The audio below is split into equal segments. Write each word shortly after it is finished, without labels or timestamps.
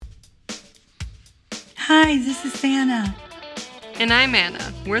Hi, this is Santa. And I'm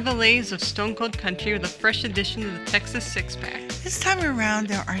Anna. We're the ladies of Stone Cold Country with a fresh edition of the Texas Six-Pack. This time around,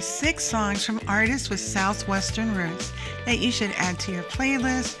 there are 6 songs from artists with Southwestern roots that you should add to your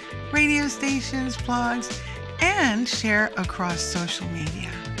playlist, radio stations, blogs, and share across social media.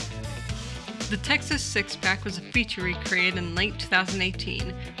 The Texas Six-Pack was a feature we created in late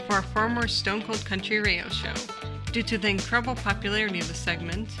 2018 for our former Stone Cold Country radio show. Due to the incredible popularity of the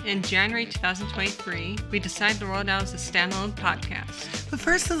segment, in January 2023, we decided to roll it out as a standalone podcast. But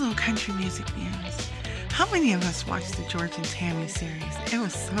first, a little country music news. How many of us watched the George and Tammy series? It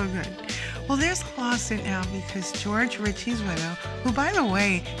was so good. Well, there's a lawsuit now because George Ritchie's widow, who, by the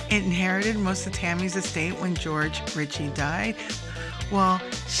way, inherited most of Tammy's estate when George Ritchie died, well,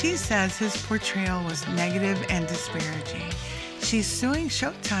 she says his portrayal was negative and disparaging. She's suing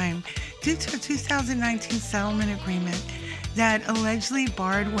Showtime due to a 2019 settlement agreement that allegedly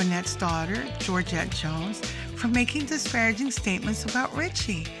barred Wynette's daughter, Georgette Jones, from making disparaging statements about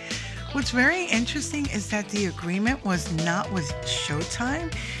Ritchie. What's very interesting is that the agreement was not with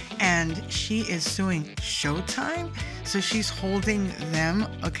Showtime, and she is suing Showtime, so she's holding them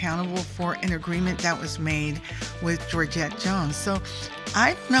accountable for an agreement that was made with Georgette Jones. So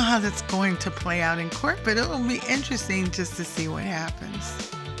I don't know how that's going to play out in court, but it'll be interesting just to see what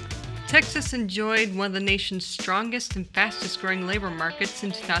happens. Texas enjoyed one of the nation's strongest and fastest growing labor markets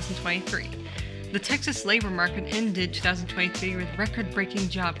in 2023. The Texas labor market ended 2023 with record-breaking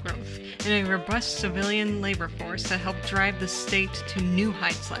job growth and a robust civilian labor force that helped drive the state to new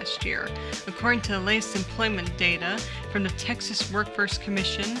heights last year, according to the latest employment data from the Texas Workforce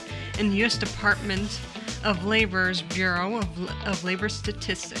Commission and the U.S. Department of Labor's Bureau of Labor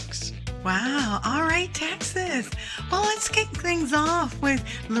Statistics. Wow. All right, Texas. Well, let's kick things off with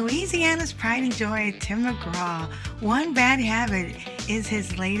Louisiana's pride and joy, Tim McGraw. One Bad Habit is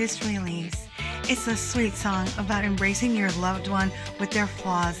his latest release. It's a sweet song about embracing your loved one with their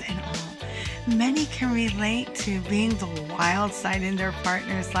flaws and all. Many can relate to being the wild side in their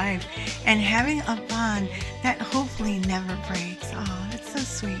partner's life and having a bond that hopefully never breaks. Oh, it's so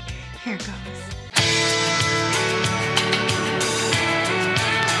sweet. Here it goes.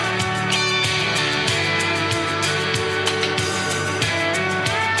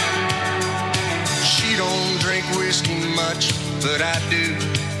 She don't drink whiskey much, but I do.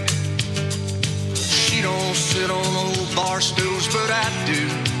 She don't sit on old bar stools, but I do.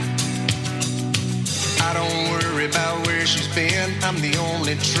 I don't worry about where she's been. I'm the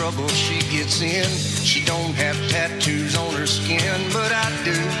only trouble she gets in. She don't have tattoos on her skin, but I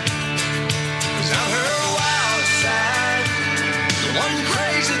do. 'Cause I'm her wild side. The one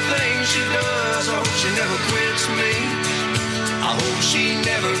crazy thing she does. I hope she never quits me. I hope she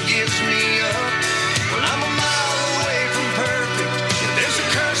never gives me up. Well, I'm a mile away from perfect. If there's a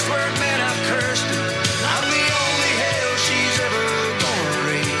curse word, man, I've cursed it. I'm the only hell she's ever gonna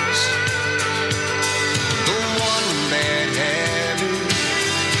raise. The one bad habit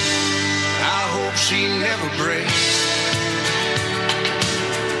I hope she never breaks.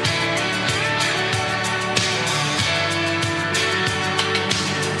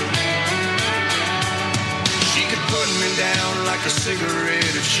 She could put me down like a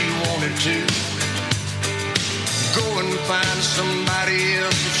cigarette if she wanted to. Go and find somebody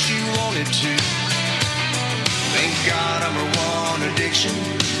else if she wanted to. Thank God I'm her one addiction.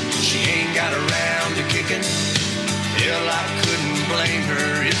 She ain't got around to kicking. Hell, I couldn't blame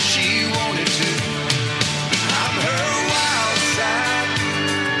her if she wanted to. I'm her wild side.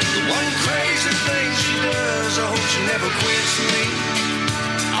 The one crazy thing she does. I hope she never quits me.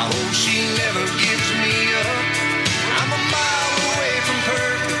 I hope she never gives me up. I'm a mile away from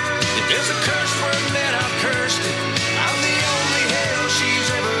perfect. If there's a curse word, man, I've cursed it. I'm the only hell she's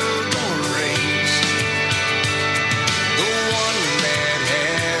ever gonna raise. The one bad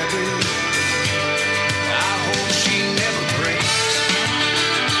habit I hope she never breaks.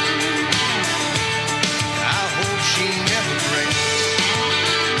 I hope she never breaks.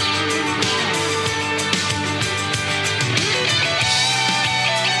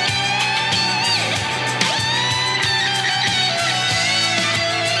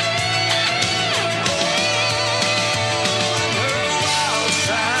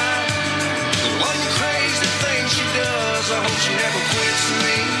 I hope she never quits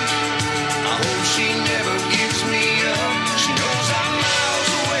me. I hope she never gives me up. She knows I'm miles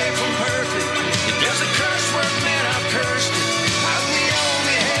away from perfect. If there's a curse word, man, I've cursed it. I'm the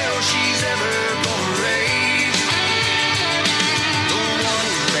only hell she's ever gonna raise. The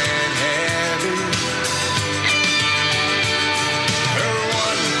one bad habit. Her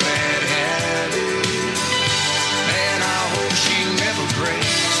one bad habit. Man, I hope she never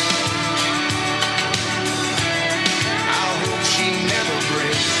breaks.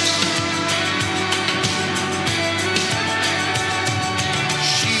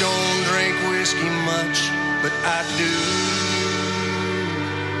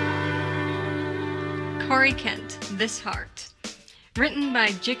 Corey Kent, This Heart. Written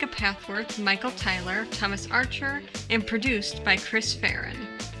by Jacob Hathworth, Michael Tyler, Thomas Archer, and produced by Chris Farron.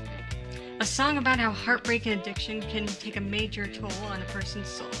 A song about how heartbreak and addiction can take a major toll on a person's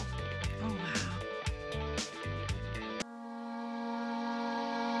soul. Oh, wow.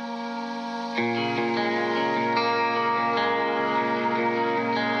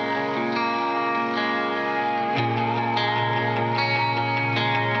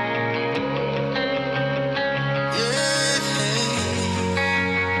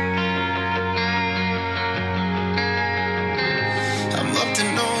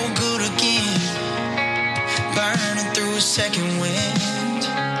 Second wind,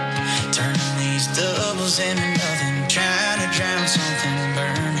 turning these doubles into nothing, trying to drown something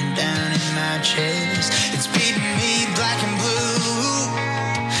burning down in my chest. It's beating me black and blue,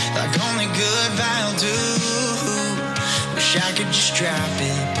 like only goodbye will do. Wish I could just drop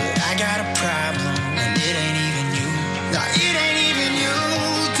it, but I got a problem, and it ain't even you. No, it ain't even you.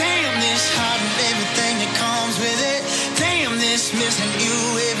 Damn, this heart and everything that comes with it. Damn, this missing you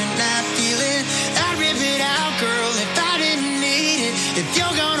every night feeling. I'd rip it out, girl, if I didn't need it. If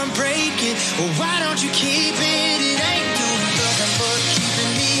you're gonna break it, well, why don't you keep it? It ain't doing nothing but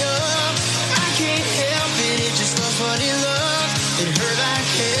keeping me up. I can't help it, it just loves what it loves. It hurt like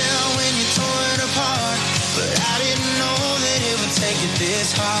hell when you tore it apart, but I didn't know that it would take it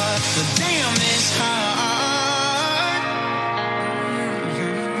this hard. But damn, this hard.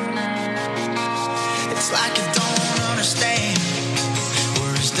 It's like I don't understand.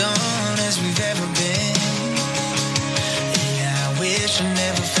 We're as done as we've ever been. Yeah, I wish I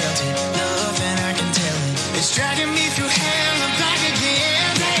never felt it. Nothing I can tell it. It's dragging me through hell and back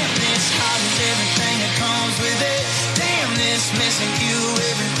again. Damn, this heart and everything that comes with it. Damn, this missing you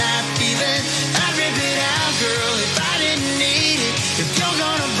every night feeling. I'd rip it out, girl, if I didn't need it. If you're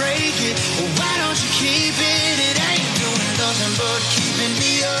gonna break it, well, why don't you keep it? It ain't doing nothing but keeping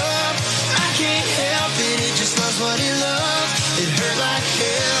me up. I can't help it, it just loves what it loves. It hurt like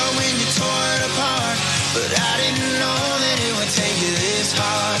hell when you tore it apart, but I didn't know that it would take you this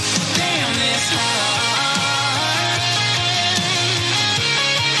hard. Damn, this hard.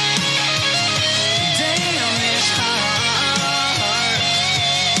 Damn, this hard.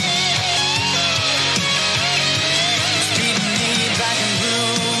 It's beating me black and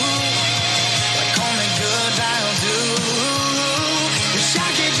blue, like only goodbye will do. Wish I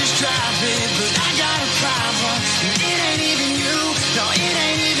could just drop it, but I got a problem, and it ain't even you. No, it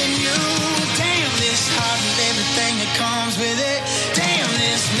ain't even you. Damn, this heart and everything that comes with it. Damn,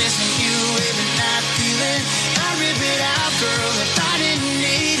 this missing you every night feeling. I'd rip it out, girl, if I didn't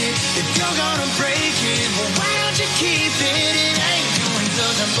need it. If you're gonna break it, well, why don't you keep it? It ain't doing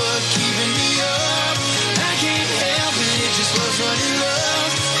nothing but keeping me up. I can't help it, it just loves what it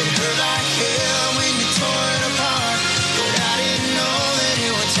loves. It hurt like hell when you tore it apart, but I didn't know that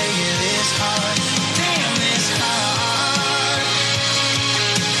it would take you this hard. Damn, this hard.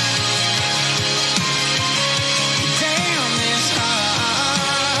 Damn, this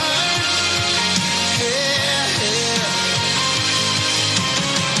hard. Yeah, yeah.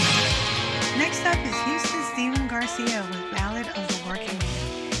 Next up is Houston Steven Garcia with Ballad of the Working Man.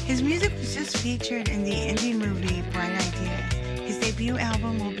 His music was just featured in the indie movie Bright Ideas. His debut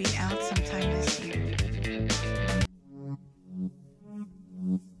album will be out sometime this year.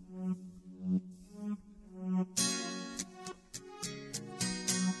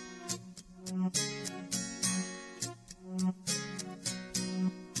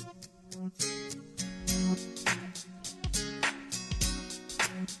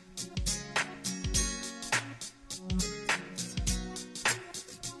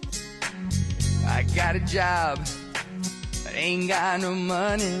 I got a job, but ain't got no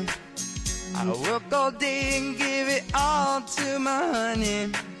money. I work all day and give it all to my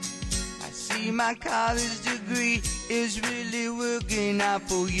honey. I see my college degree is really working out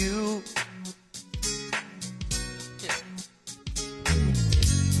for you.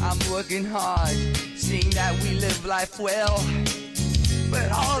 I'm working hard, seeing that we live life well.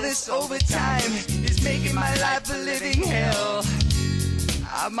 But all this overtime is making my life a living hell.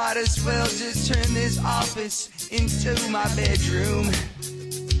 I might as well just turn this office into my bedroom.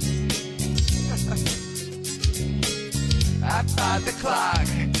 I fought the clock,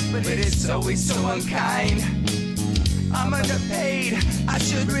 but it's always so unkind. I'm underpaid, I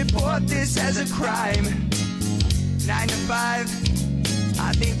should report this as a crime. 9 to 5,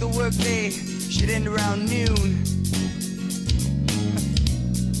 I think the workday should end around noon.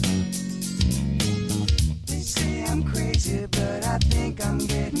 They say I'm crazy, but I think I'm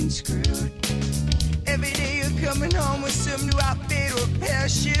getting screwed. Every day you're coming home with some new outfit or a pair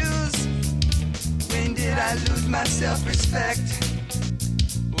of shoes. When did I lose my self-respect.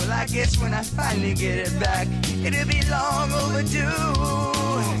 Well, I guess when I finally get it back, it'll be long overdue.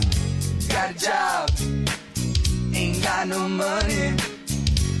 Got a job, ain't got no money.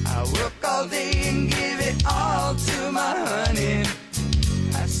 I work all day and give it all to my honey.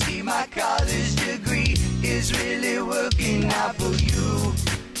 I see my college degree is really working out for you.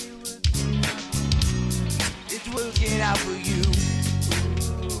 It's working out for you.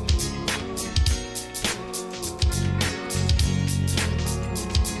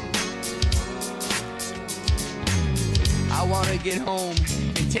 I wanna get home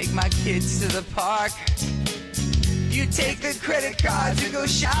and take my kids to the park. You take the credit card to go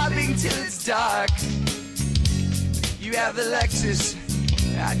shopping till it's dark. You have the Lexus,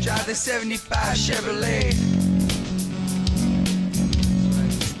 I drive the 75 Chevrolet.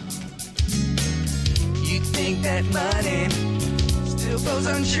 You think that money still grows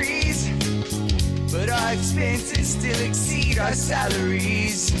on trees, but our expenses still exceed our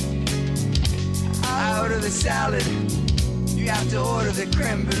salaries. I order the salad, you have to order the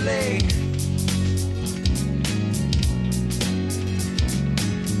creme brulee.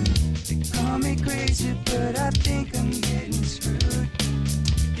 Call me crazy, but I think I'm getting screwed.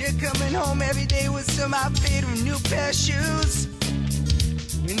 You're coming home every day with some outfit or new pair of shoes.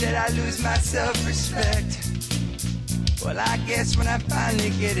 When did I lose my self-respect? Well, I guess when I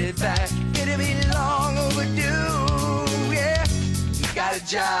finally get it back, it'll be long overdue. Yeah, you got a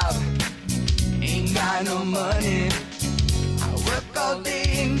job, ain't got no money. I work all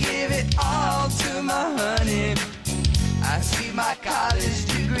day and give it all to my honey. I see my college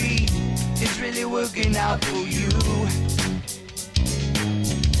degree is really working out for you.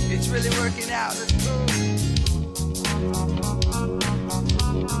 It's really working out. Let's go.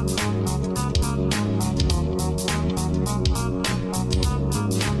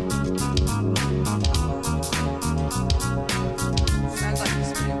 Sounds like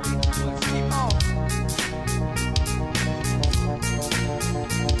it's really weak. Let's keep on.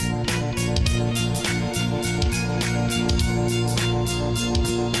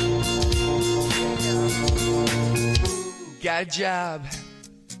 Got a job,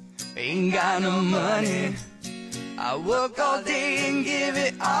 ain't got no money. I work all day and give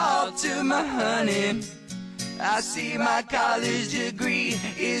it all to my honey. I see my college degree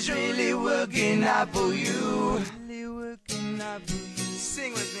is really working out for you. Really working out for you.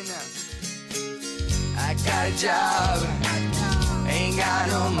 Sing with me now. I got a job, ain't got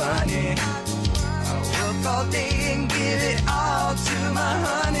no money. I work all day and give it all to my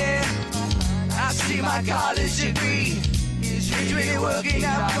honey. I see my college degree is really working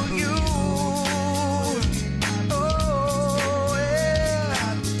out for you. Oh,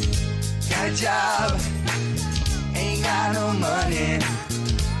 yeah. Got a job, ain't got no money.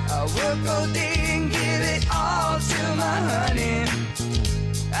 I work all day and give it all to my honey.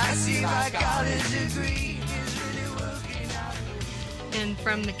 I see my college degree is really working out for you. And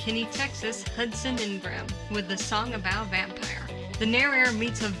from McKinney, Texas, Hudson Ingram with the song about vampire. The narrator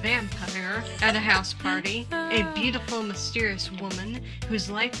meets a vampire at a house party, a beautiful, mysterious woman whose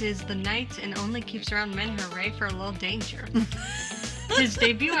life is the night and only keeps around men who are ready for a little danger. His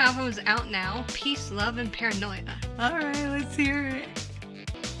debut album is out now, Peace, Love, and Paranoia. All right, let's hear it.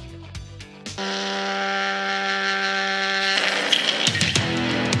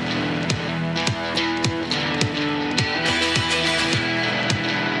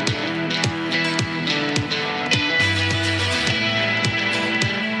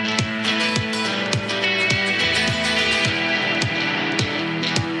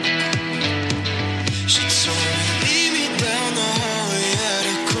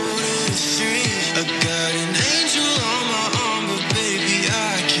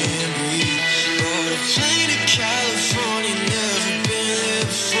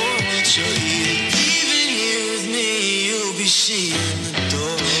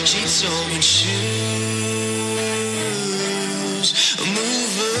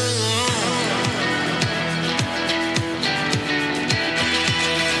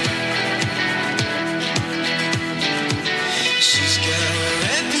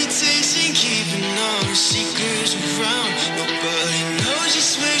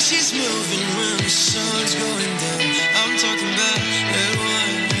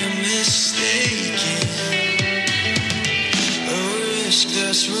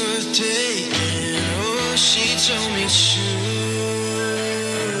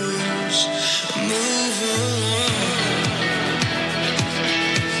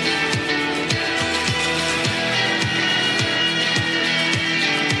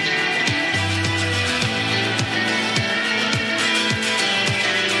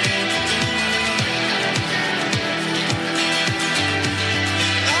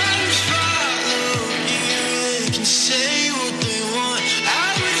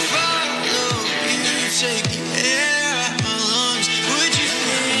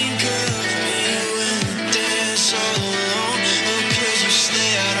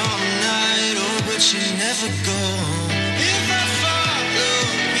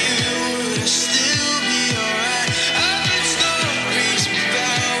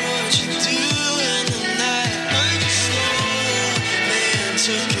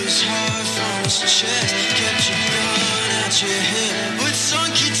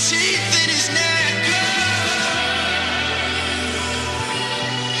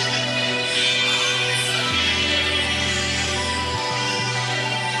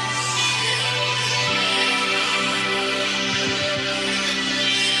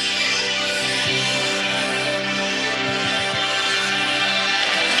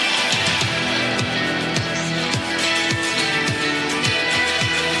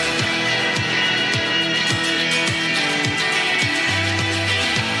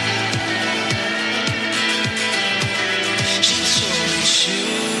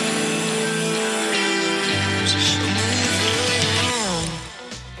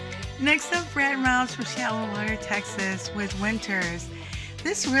 Rose from Shallow Water, Texas with Winters.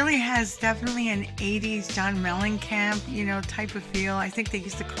 This really has definitely an 80s John Mellencamp, type of feel. I think they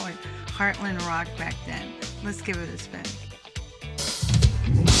used to call it Heartland Rock back then. Let's give it a spin.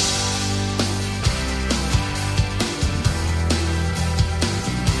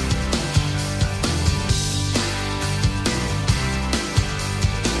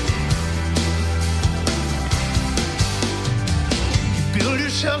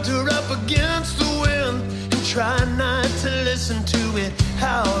 Shelter up against the wind and try not to listen to it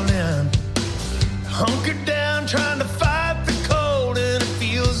howling. Hunker down trying to fight the cold and it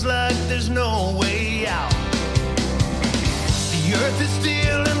feels like there's no way out. The earth is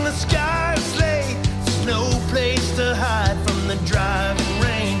still and the sky is late. There's no place to hide from the driving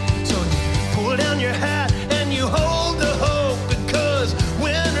rain. So you pull down your hat and you hold the hope because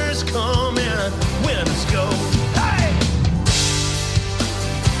winter's coming, winters go.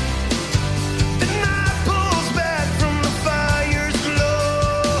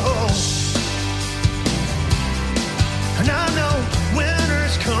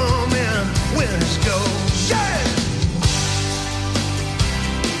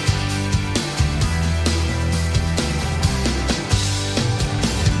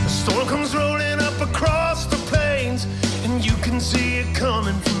 Comes rolling up across the plains and you can see it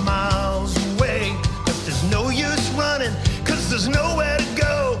coming from miles away, but there's no use running cause there's nowhere to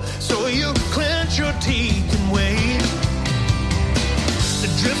go, so you clench your teeth and wait. The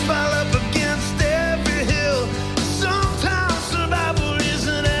drifts pile up against every hill. Sometimes survival is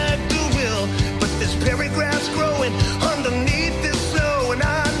an act of will, but there's prairie grass growing underneath this snow, and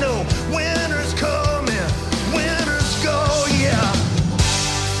I know winter's coming, winters go, yeah.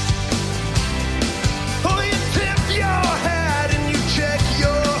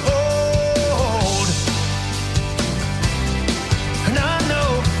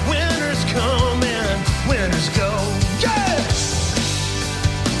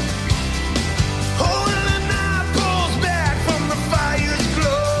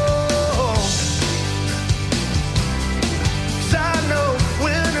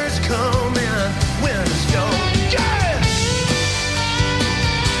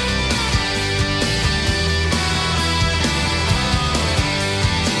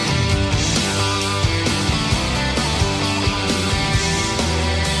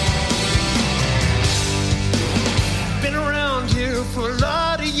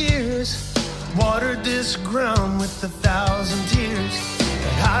 This ground with 1,000 tears,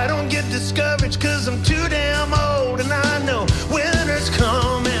 but I don't get discouraged cause I'm too damn old, and I know winter's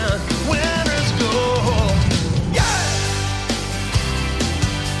coming, winters go. Yeah!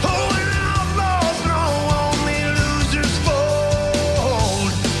 Oh, and outlaws know only losers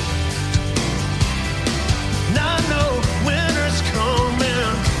fold, and I know winter's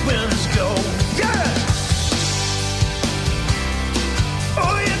coming, winters go. Yeah!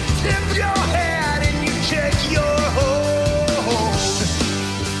 Oh, you tip your head, check your hold,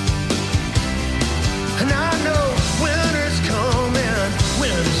 and I know winter's coming,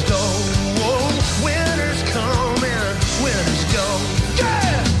 winters go, oh, winter's coming, winters go,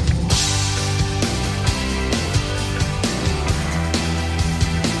 yeah!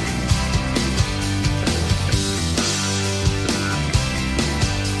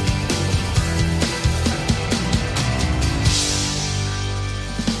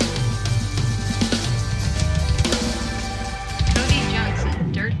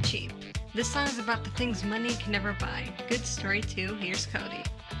 This song is about the things money can never buy. Good story too. Here's Cody.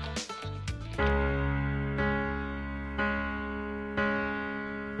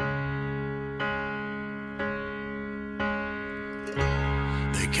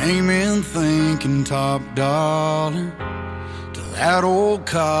 They came in thinking top dollar to that old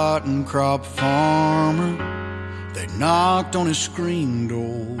cotton crop farmer. They knocked on his screen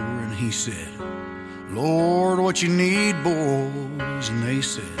door and he said, Lord, what you need, boys? And they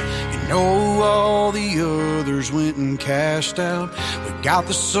said, you know, all the others went and cashed out. We got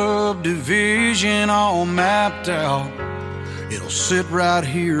the subdivision all mapped out. It'll sit right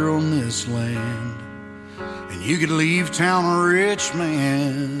here on this land, and you could leave town a rich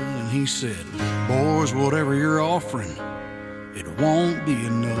man. And he said, boys, whatever you're offering, it won't be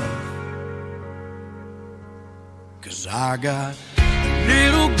enough. 'Cause I got a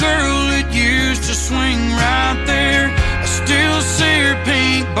little girl that used to swing right there. I still see her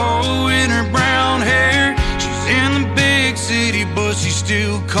pink bow in her brown hair. She's in the big city, but she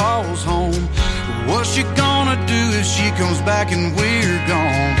still calls home. What's she gonna do if she comes back and we're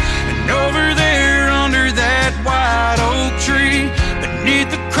gone? And over there under that white oak tree, beneath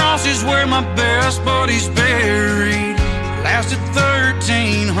the cross is where my best buddy's buried. Lasted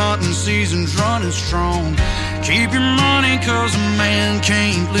 13 hunting seasons running strong. Keep your money 'cause a man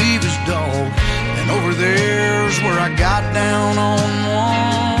can't leave his dog. And over there's where I got down on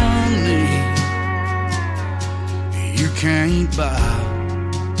one knee. You can't buy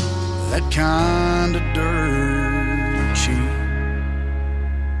that kind of dirt cheap.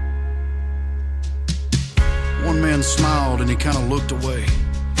 One man smiled and he kind of looked away.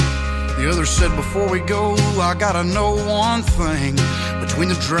 The other said, before we go, I gotta know one thing. Between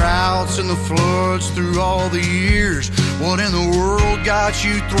the droughts and the floods through all the years, what in the world got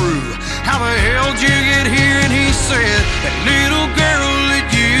you through? How the hell did you get here? And he said, that little girl that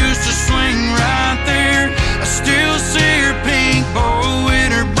used to swing right there, I still see her pink bow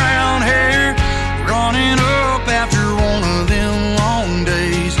in her brown hair, running up after one of them long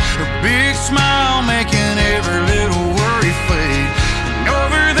days, her big smile making every little worry fade. And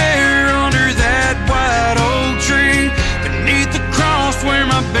over there under that white oak tree, beneath the cross where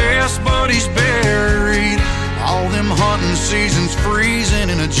my best buddy's buried, all them hunting seasons freezing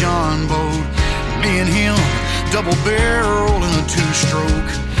in a John boat, me and him double barrel in a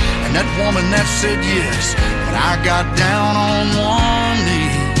two-stroke. And that woman that said yes, but I got down on one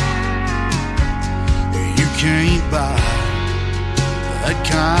knee. You can't buy that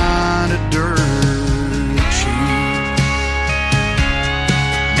kind of dirt cheap.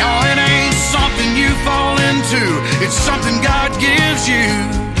 No, it ain't something you fall into, it's something God gives you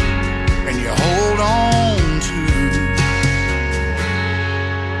and you hold on to.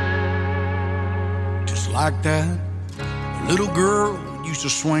 Just like that little girl used to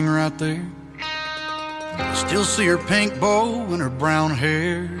swing right there. I still see her pink bow and her brown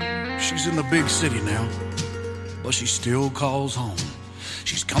hair. She's in the big city now, but she still calls home.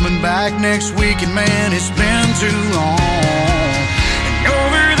 She's coming back next week, and man, it's been too long. And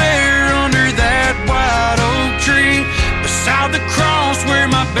over there under that white oak tree, beside the cross where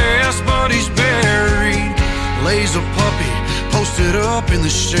my best buddy's buried, lays a puppy posted up in the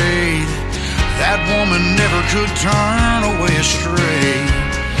shade. That woman never could turn away astray.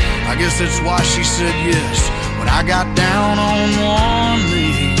 I guess that's why she said yes when I got down on one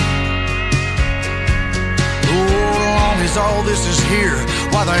knee. Oh, as long as all this is here,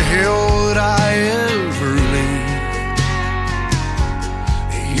 why the hell would I ever leave?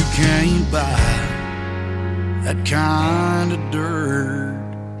 You can't buy that kind of dirt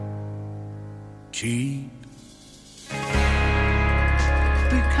cheap.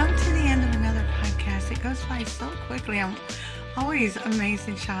 We've come to the end of another podcast. It goes by so quickly. I'm always amazed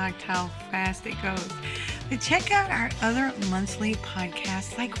and shocked how fast it goes. But check out our other monthly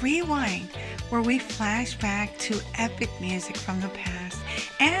podcasts like Rewind, where we flash back to epic music from the past,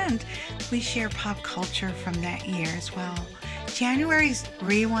 and we share pop culture from that year as well. January's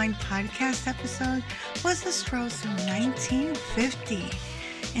Rewind podcast episode was the Strokes of 1950.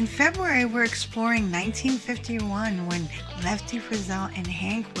 In February, we're exploring 1951 when Lefty Frizzell and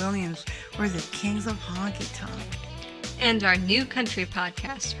Hank Williams were the kings of honky-tonk. And our new country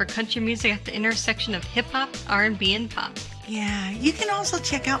podcast for country music at the intersection of hip-hop, R&B, and pop. Yeah, you can also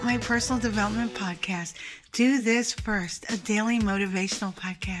check out my personal development podcast, Do This First, a daily motivational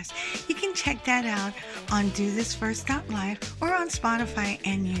podcast. You can check that out on DoThisFirst.live or on Spotify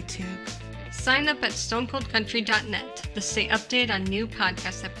and YouTube. Sign up at stonecoldcountry.net to stay updated on new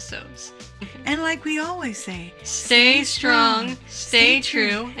podcast episodes. And like we always say, Stay strong, stay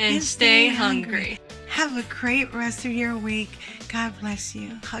true, and stay hungry. Have a great rest of your week. God bless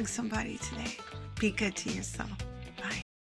you. Hug somebody today. Be good to yourself.